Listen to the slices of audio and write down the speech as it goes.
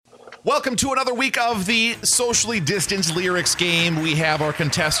Welcome to another week of the socially distanced lyrics game. We have our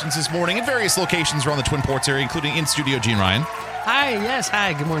contestants this morning in various locations around the Twin Ports area, including in studio, Gene Ryan. Hi, yes,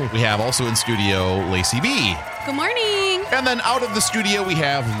 hi, good morning. We have also in studio, Lacey B. Good morning. And then out of the studio, we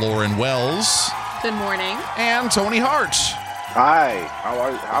have Lauren Wells. Good morning. And Tony Hart. Hi,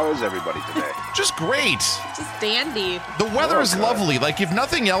 how is everybody today? Just great. Just dandy. The weather is lovely. Like, if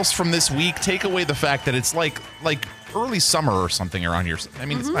nothing else from this week, take away the fact that it's like early summer or something around here. I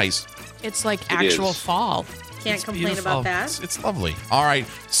mean, it's nice. It's like actual fall. Can't complain beautiful. about that. It's lovely. All right.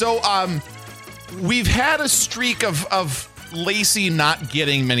 So, we've had a streak of Lacey not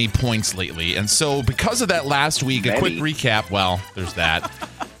getting many points lately. And so, because of that last week, a quick recap. Well, there's that,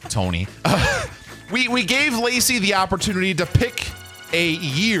 Tony. We gave Lacey the opportunity to pick a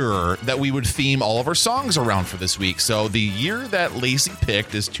year that we would theme all of our songs around for this week. So the year that Lacey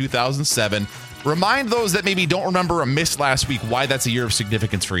picked is 2007. Remind those that maybe don't remember or missed last week why that's a year of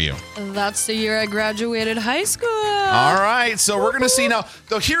significance for you. That's the year I graduated high school. All right, so we're going to see now.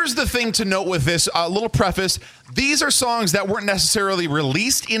 Though here's the thing to note with this, a little preface. These are songs that weren't necessarily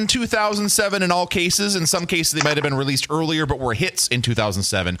released in 2007 in all cases. In some cases, they might have been released earlier, but were hits in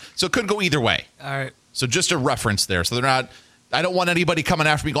 2007. So it could go either way. All right. So just a reference there. So they're not, I don't want anybody coming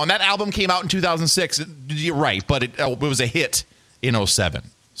after me going, that album came out in 2006. You're right, but it was a hit in 07.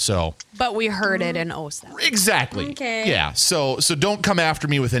 So, but we heard it in 07. Exactly. Okay. Yeah. So don't come after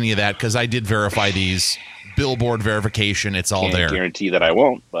me with any of that because I did verify these. Billboard verification. It's all there. Can't guarantee that I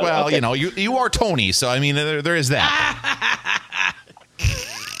won't. But well, okay. you know, you are Tony, so I mean, there is that.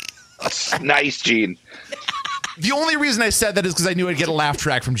 Nice, Gene. The only reason I said that is because I knew I'd get a laugh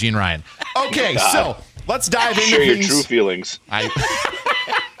track from Gene Ryan. Okay, so let's dive into Share your things. true feelings.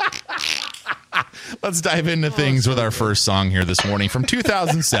 Let's dive into things with our first song here this morning from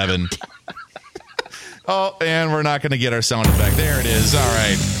 2007. Oh, and we're not going to get our sound effect. There it is. All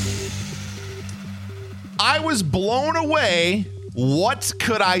right. I was blown away. What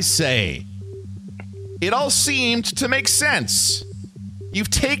could I say? It all seemed to make sense. You've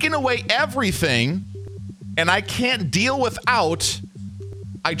taken away everything, and I can't deal without.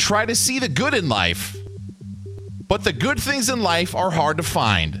 I try to see the good in life, but the good things in life are hard to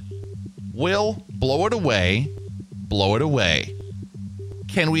find. Will blow it away, blow it away.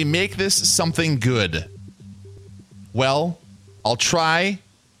 Can we make this something good? Well, I'll try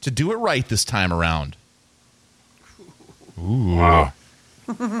to do it right this time around. Ooh. Wow.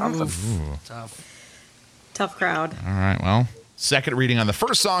 Tough crowd. All right, well, second reading on the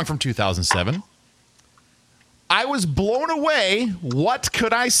first song from 2007. I was blown away. What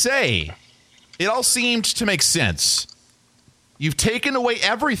could I say? It all seemed to make sense. You've taken away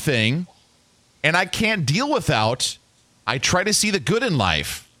everything, and I can't deal without. I try to see the good in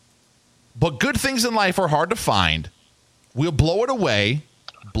life. But good things in life are hard to find. We'll blow it away,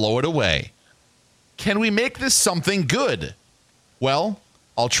 blow it away. Can we make this something good? Well,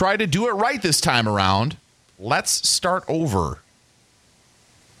 I'll try to do it right this time around. Let's start over.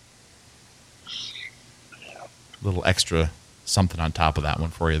 Little extra something on top of that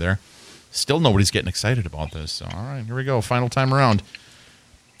one for you there. Still nobody's getting excited about this. So, all right, here we go. Final time around.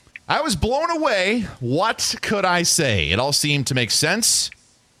 I was blown away. What could I say? It all seemed to make sense.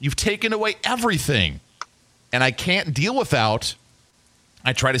 You've taken away everything, and I can't deal without.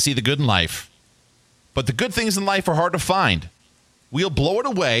 I try to see the good in life. But the good things in life are hard to find. We'll blow it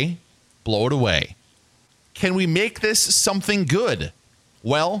away, blow it away. Can we make this something good?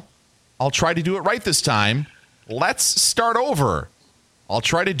 Well, I'll try to do it right this time. Let's start over. I'll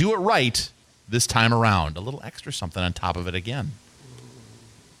try to do it right this time around. A little extra something on top of it again.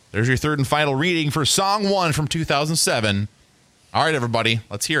 There's your third and final reading for Song 1 from 2007. All right, everybody,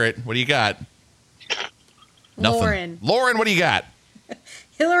 let's hear it. What do you got? Nothing. Lauren, what do you got?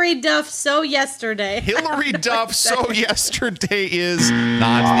 Hillary Duff, So Yesterday. Hillary Duff, So Yesterday is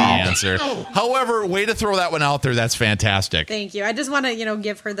not the answer. However, way to throw that one out there. That's fantastic. Thank you. I just want to,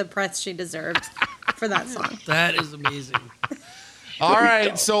 give her the press she deserves for that song. That is amazing. All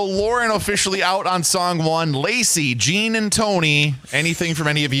right, so Lauren officially out on Song 1. Lacey, Gene, and Tony, anything from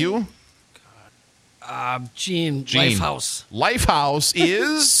any of you? Gene, Gene. Lifehouse. Lifehouse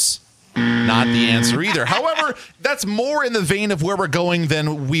is not the answer either. However, that's more in the vein of where we're going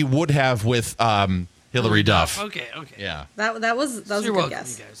than we would have with Hillary Duff. Okay. Yeah. That was a You're good welcome,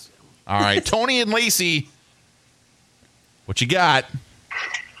 guess. you guys. All right, Tony and Lacey, what you got?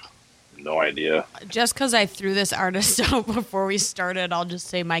 No idea. Just because I threw this artist out before we started, I'll just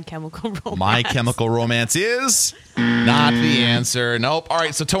say My Chemical Romance. My Chemical Romance is not the answer. Nope. All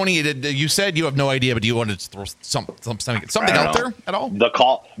right. So Tony, you said you have no idea, but do you want to throw something out there at all? The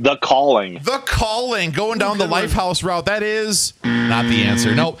Calling. The Calling. Going down the Lifehouse route. That is not the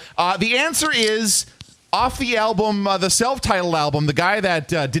answer. Nope. The answer is off the album, the self-titled album. The guy that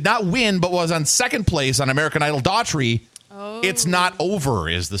did not win but was on second place on American Idol, Daughtry. Oh. It's Not Over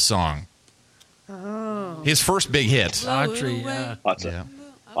is the song. Oh. His first big hit. Daughtry, yeah.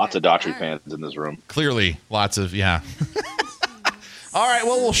 Lots of Daughtry fans in this room. Clearly, lots of, yeah. All right,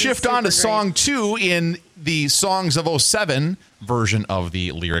 well, we'll shift on to song 2 in the Songs of 07 version of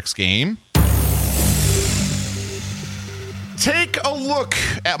the lyrics game. Take a look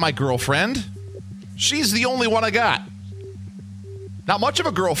at my girlfriend. She's the only one I got. Not much of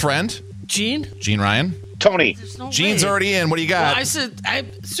a girlfriend. Gene? Gene Ryan. Tony. There's no Gene's way. already in. What do you got? Well, I said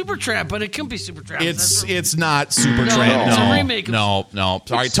Supertramp, but it couldn't be Supertramp. It's not Supertramp. No, it's a No, remake of- no. All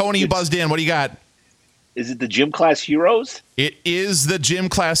right, Tony, you buzzed in. What do you got? Is it the Gym Class Heroes? It is the Gym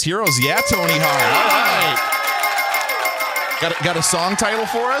Class Heroes. Yeah, Tony Hart. All right. Got a song title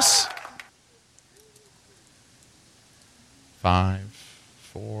for us? 5,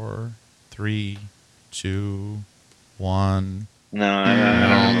 4, 3, 2, 1. No.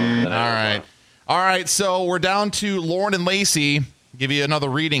 All right. So we're down to Lauren and Lacey. Give you another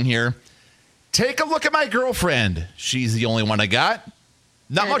reading here. Take a look at my girlfriend. She's the only one I got.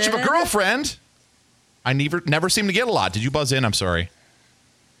 Not much of a girlfriend. I never seem to get a lot. Did you buzz in? I'm sorry.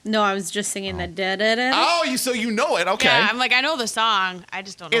 No, I was just singing the da-da-da. Oh, so you know it. Okay. Yeah, I'm like, I know the song. I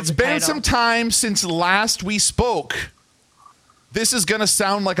just don't know It's the been title. some time since last we spoke. This is going to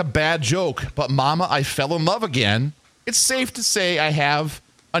sound like a bad joke, but Mama, I fell in love again. It's safe to say I have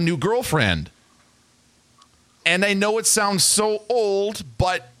a new girlfriend. And I know it sounds so old,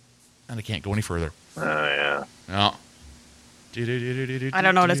 but... And I can't go any further. Oh, yeah. No. I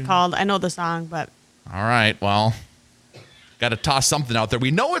don't know what it's called. I know the song, but... All right, well... Got to toss something out there.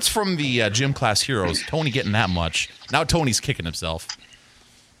 We know it's from the Gym Class Heroes. Tony getting that much. Now Tony's kicking himself.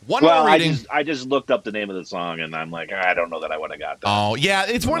 One more reading. I just looked up the name of the song, and I'm like, I don't know that I would have got that. Oh, yeah,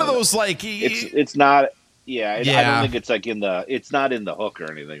 it's one of those, like... It's not... Yeah, I Yeah. don't think it's like it's not in the hook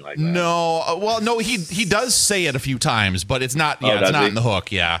or anything like that. No, well, no, he does say it a few times, but it's not. Yeah, Oh, it's does not he? in the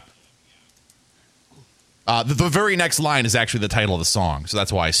hook. Yeah. The very next line is actually the title of the song, so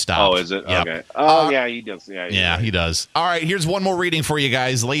that's why I stopped. Oh, is it? Yep. Okay. Oh, yeah, he does. Yeah, Yeah, he does. All right, here's one more reading for you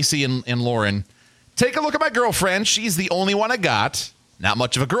guys, Lacey and Lauren. Take a look at my girlfriend. She's the only one I got. Not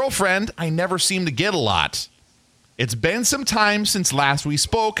much of a girlfriend. I never seem to get a lot. It's been some time since last we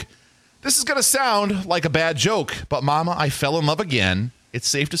spoke. This is going to sound like a bad joke, but Mama, I fell in love again. It's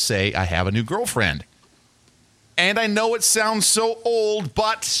safe to say I have a new girlfriend. And I know it sounds so old,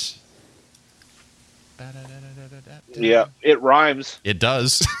 but... Yeah, it rhymes. It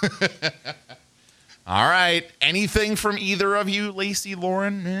does. All right. Anything from either of you, Lacey,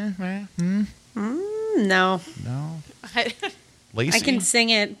 Lauren? No. No. Lacey? I can sing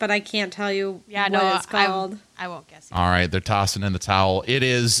it, but I can't tell you Yeah, what no, it's called. I won't guess it. All right, they're tossing in the towel. It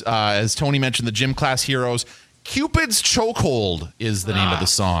is, as Tony mentioned, the Gym Class Heroes. Cupid's Chokehold is the name of the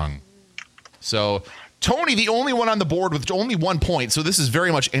song. So, Tony, the only one on the board with only 1 point. So this is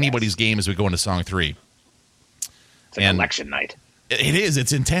very much anybody's game as we go into song 3. It's like election night. It is.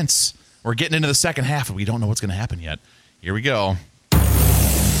 It's intense. We're getting into the second half, and we don't know what's going to happen yet. Here we go.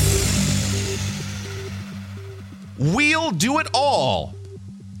 We'll do it all.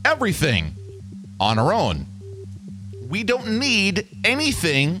 Everything. On our own. We don't need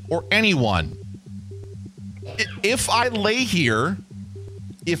anything or anyone. If I lay here,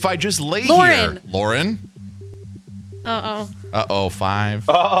 if I just lay Lauren. here. Lauren? Uh-oh. Uh-oh. 5,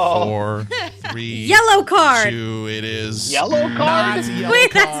 4, 3, Yellow card. 2. It is Yellow card? not yellow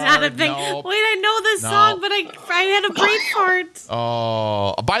Wait, that's not a card. thing. Nope. Wait, I know this No. song, but I had a brain fart.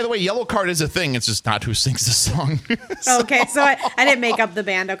 Oh, by the way, yellow card is a thing. It's just not who sings the song. Okay, so I didn't make up the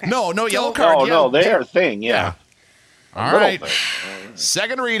band. Okay. No, yellow card. Oh, yeah. no, they're a thing, yeah. All Little right. thing.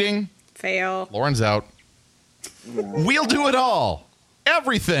 Second reading. Fail. Lauren's out. We'll do it all.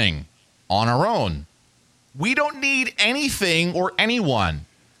 Everything. On our own. We don't need anything or anyone.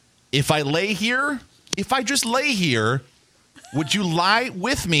 If I lay here, if I just lay here, would you lie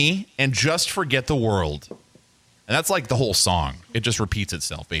with me and just forget the world? And that's like the whole song. It just repeats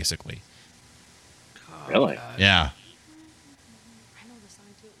itself, basically. Really? Yeah.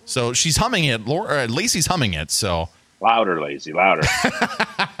 So she's humming it. Lacey's humming it. So Louder, Lacey, louder.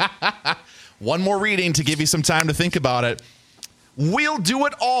 one more reading to give you some time to think about it. We'll do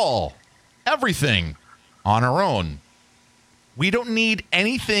it all. Everything. On our own. We don't need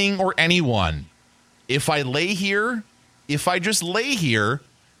anything or anyone. If I just lay here,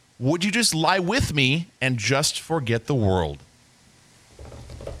 would you just lie with me and just forget the world?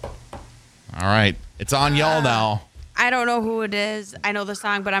 All right. It's on y'all now. I don't know who it is. I know the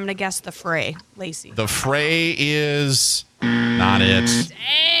song, but I'm going to guess The Fray, Lacey. The Fray is not it.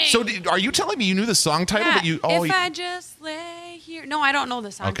 Dang. So are you telling me you knew the song title? Yeah, But you, I just lay here. No, I don't know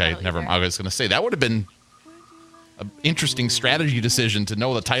the song okay, title never either. mind. I was going to say that would have been an interesting strategy decision to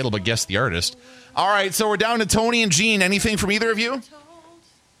know the title but guess the artist. All right, so we're down to Tony and Gene. Anything from either of you?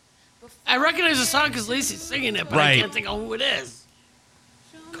 I recognize the song because Lacey's singing it, but Right. I can't think of who it is.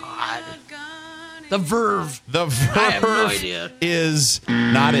 God. The Verve. The Verve I have no idea. is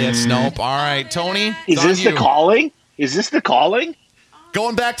not it. Nope. All right, Tony. Is it's on this The you. Calling? Is this The Calling?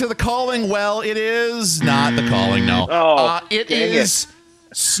 Going back to The Calling. Well, it is not The Calling. No. Oh, it dang is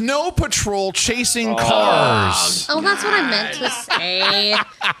Snow Patrol Chasing Cars. Oh, that's what I meant to say.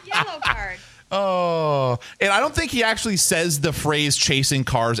 Yellow card. Oh, and I don't think he actually says the phrase chasing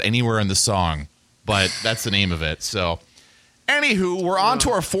cars anywhere in the song, but that's the name of it. So, anywho, we're on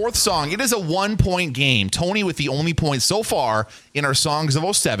to our fourth song. It is a 1-point game. Tony with the only point so far in our Songs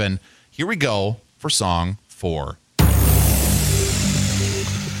of 07. Here we go for song 4.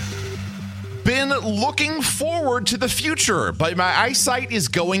 Been looking forward to the future, but my eyesight is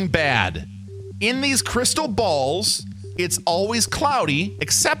going bad. In these crystal balls, it's always cloudy,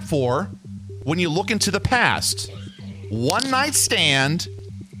 except for when you look into the past. One night stand,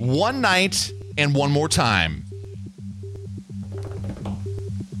 one night, and one more time.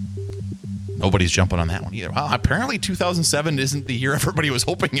 Nobody's jumping on that one either. Well, apparently 2007 isn't the year everybody was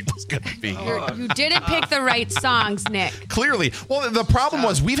hoping it was going to be. You didn't pick the right songs, Nick. Clearly. Well, the problem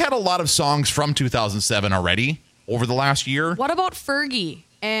was we've had a lot of songs from 2007 already over the last year. What about Fergie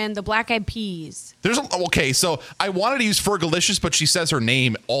and the Black Eyed Peas? Okay, so I wanted to use Fergalicious, but she says her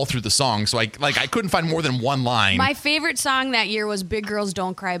name all through the song, so I couldn't find more than one line. My favorite song that year was Big Girls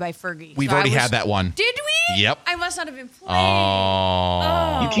Don't Cry by Fergie. We've already had that one. Did we? Yep. I must not have been playing.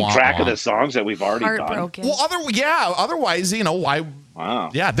 Oh. You keep track of the songs that we've already done? Heartbroken. Well, otherwise, why?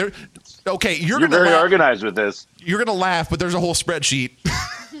 Wow. Yeah, okay, You're gonna very laugh. organized with this. You're gonna laugh, but there's a whole spreadsheet.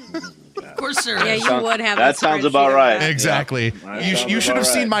 Of course there Yeah, is. you would have. That a sounds spreadsheet about of right. that. Exactly. That You sounds should have about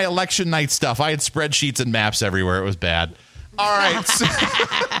seen right. my election night stuff. I had spreadsheets and maps everywhere. It was bad. All right. So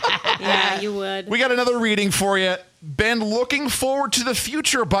Yeah, you would. we got another reading for you. Been looking forward to the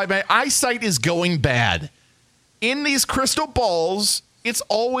future, but my eyesight is going bad. In these crystal balls, it's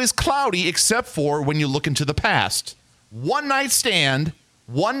always cloudy except for when you look into the past. One night stand,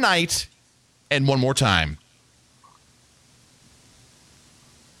 one night, and one more time.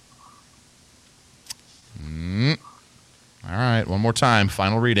 All right, one more time.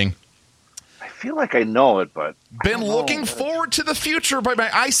 Final reading. I feel like I know it, but Been looking forward to the future, but my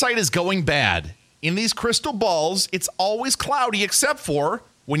eyesight is going bad. In these crystal balls, it's always cloudy except for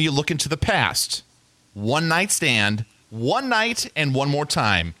when you look into the past. One night stand, one night, and one more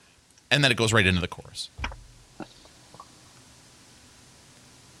time. And then it goes right into the chorus.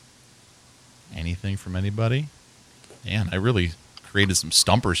 Anything from anybody? Man, I really created some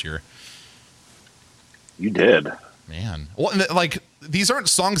stumpers here. you did. Man. Well, these aren't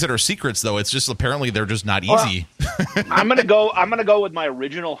songs that are secrets, though. It's just apparently they're just not easy. I'm gonna go with my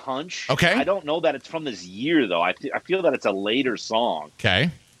original hunch. Okay. I don't know that it's from this year though. I feel that it's a later song.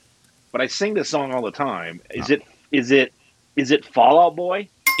 Okay. But I sing this song all the time. Is it Fall Out Boy?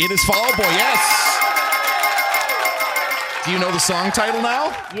 It is Fall Out Boy, yes. Do you know the song title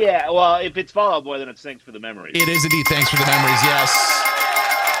now? Yeah. Well, if it's Fall Out Boy, then it's Thanks for the Memories. It is indeed. Thanks for the memories, yes.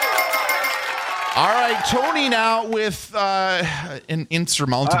 All right, Tony now with an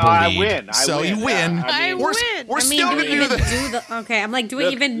insurmountable I lead. win. You win. Yeah, I We're win. We're I mean, still do going we to do even the... do the? Okay, I'm like, do we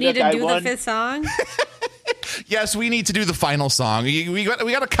Look, even need look, to I do the won. fifth song? Yes, we need to do the final song. We got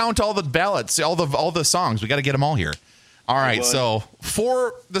to count all the ballots, all the songs. We got to get them all here. All right, won. so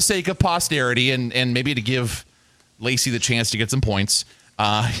for the sake of posterity and maybe to give Lacey the chance to get some points,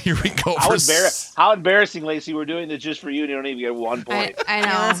 here we go. How embarrassing, Lacey. We're doing this just for you, and you don't even get 1 point. I know.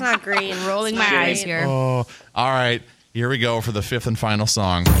 Yeah, that's not great. Rolling That's my not eyes great. here. Oh, all right. Here we go for the fifth and final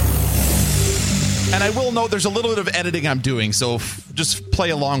song. And I will note there's a little bit of editing I'm doing, so just play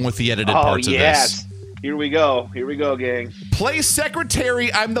along with the edited parts of yes. this. Here we go, gang. Play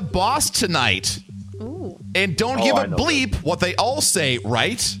secretary, I'm the boss tonight. Ooh. And don't Oh, give I a know bleep what they all say,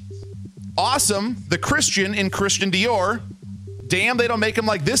 right? Awesome, the Christian in Christian Dior. Damn, they don't make him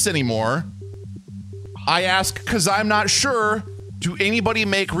like this anymore. I ask because I'm not sure. Do anybody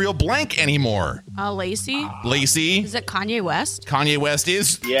make real blank anymore? Lacey? Lacey, Is it Kanye West? Kanye West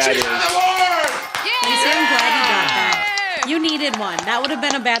is... Yeah, it is. Lacey, I'm glad you got that. You needed one. That would have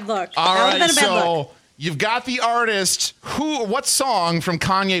been a bad look. All That would right, have been a bad look. so you've got the artist. What song from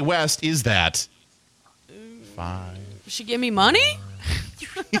Kanye West is that? 5. She give me money?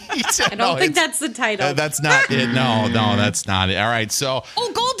 I don't think that's the title. That's not it. No, that's not it. All right, so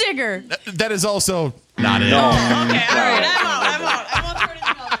Oh, Gold Digger. that is also not it. Okay, all right. I'm out. I won't throw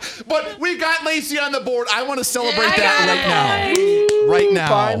anything else. But we got Lacey on the board. I want to celebrate that right now. Right now.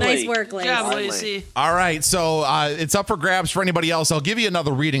 Finally. Nice work, Lace. Good job, Lacey. All right, so it's up for grabs for anybody else. I'll give you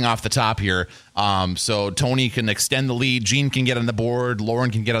another reading off the top here. So Tony can extend the lead. Gene can get on the board. Lauren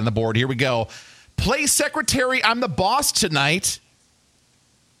can get on the board. Here we go. Play secretary. I'm the boss tonight.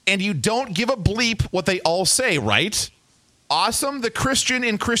 And you don't give a bleep what they all say, right? Awesome, the Christian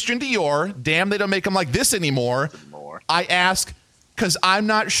in Christian Dior. Damn, they don't make them like this anymore. I ask, because I'm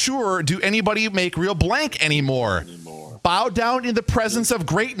not sure, do anybody make real blank anymore? Bow down in the presence of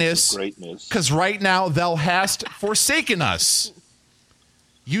greatness, because right now thou hast forsaken us.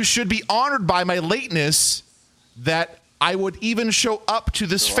 You should be honored by my lateness, that I would even show up to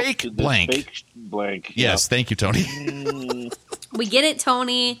this fake blank. Fake blank. Yes, thank you, Tony. We get it,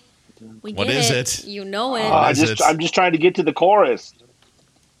 Tony. We get What is it? You know it. What is it? I'm just trying to get to the chorus.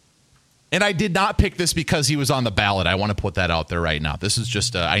 And I did not pick this because he was on the ballot. I want to put that out there right now. This is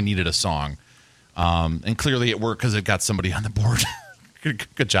just I needed a song. And clearly it worked because it got somebody on the board.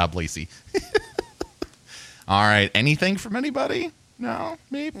 Good job, Lacey. All right. Anything from anybody? No?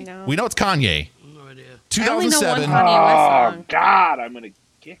 Maybe? No. We know it's Kanye. No idea. I only know one 2007. Kanye West song. God, I'm gonna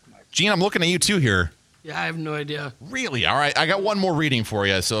kick my. Gene, I'm looking at you too here. Yeah, I have no idea. Really? All right. I got one more reading for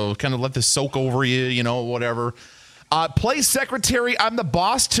you. So kind of let this soak over you, whatever. Play secretary. I'm the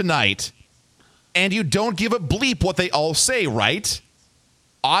boss tonight. And you don't give a bleep what they all say, right?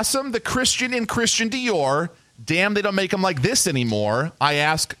 Awesome, the Christian in Christian Dior. Damn, they don't make them like this anymore. I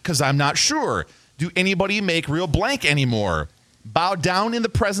ask because I'm not sure. Do anybody make real blank anymore? Bow down in the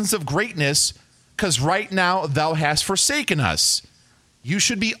presence of greatness, because right now thou hast forsaken us. You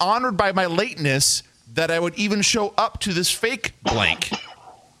should be honored by my lateness, that I would even show up to this fake blank.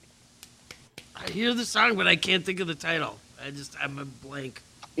 I hear the song, but I can't think of the title. I'm a blank.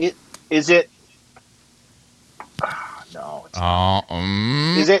 Is it? No.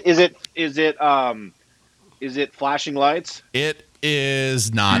 Is it flashing lights? It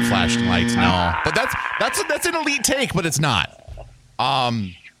is not flashing lights, no. But that's an elite take, but it's not.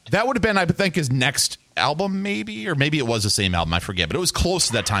 That would have been, I think, his next album, maybe, or maybe it was the same album. I forget, but it was close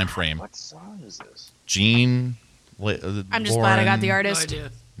to that time frame. What song is this? Gene, I'm just glad I got the No artist. idea.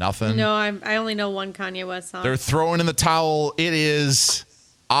 Nothing. No, I only know one Kanye West song. They're throwing in the towel. It is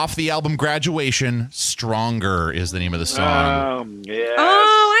off the album Graduation. Stronger is the name of the song. Yes,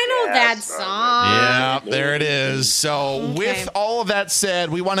 I know that song. Yeah, there it is. So with all of that said,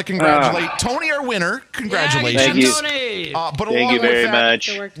 we want to congratulate Tony, our winner. Congratulations. Thank you. Tony. But Thank along you with very that, much.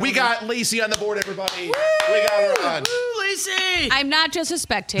 Good work, we Tony. got Lacey on the board, everybody. We got her on. Woo, Lacey. I'm not just a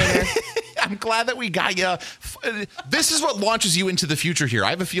spectator. I'm glad that we got you. This is what launches you into the future here.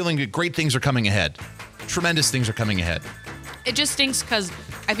 I have a feeling that great things are coming ahead. Tremendous things are coming ahead. It just stinks because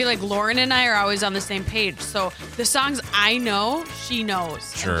I feel like Lauren and I are always on the same page. So the songs I know, she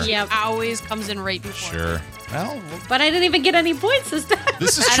knows. Sure. And she Yep. always comes in right before. Sure. Well, But I didn't even get any points this time.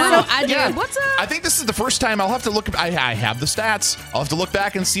 this is I true. know, I did. Yeah. What's up? I think this is the first time I'll have to look. I have the stats. I'll have to look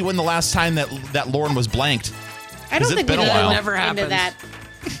back and see when the last time that Lauren was blanked. I don't it's think been we a can while. go Never into happens. that.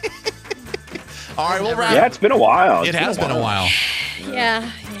 All right, we'll wrap. Yeah, it's been a while. It has been a while. Yeah.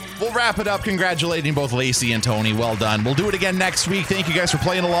 We'll wrap it up. Congratulating both Lacey and Tony. Well done. We'll do it again next week. Thank you guys for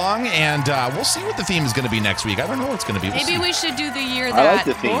playing along, and we'll see what the theme is going to be next week. I don't know what it's going to be. We'll Maybe see. we should do the year I that like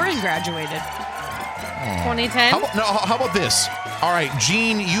the themes. Lauren graduated. 2010. How about this? All right,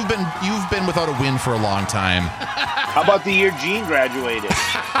 Gene, you've been without a win for a long time. How about the year Gene graduated?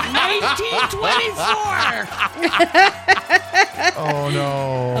 1924. Oh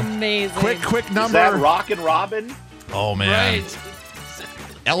no! Amazing. Quick Is number. that Rockin' Robin? Oh man, Right.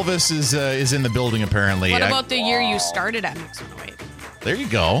 Elvis is in the building apparently. What about the year you started at Mix 108? There you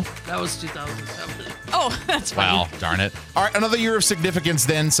go. That was 2007. Oh, that's funny. Wow, darn it. All right, another year of significance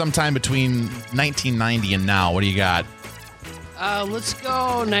then, sometime between 1990 and now. What do you got? Let's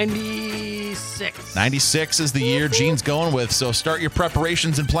go 96. 96 is the year Gene's going with, so start your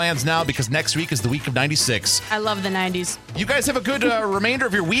preparations and plans now because next week is the week of 96. I love the 90s. You guys have a good remainder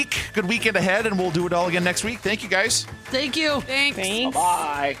of your week, good weekend ahead, and we'll do it all again next week. Thank you, guys. Thank you. Thanks. Thanks.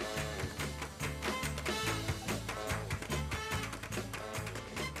 Bye.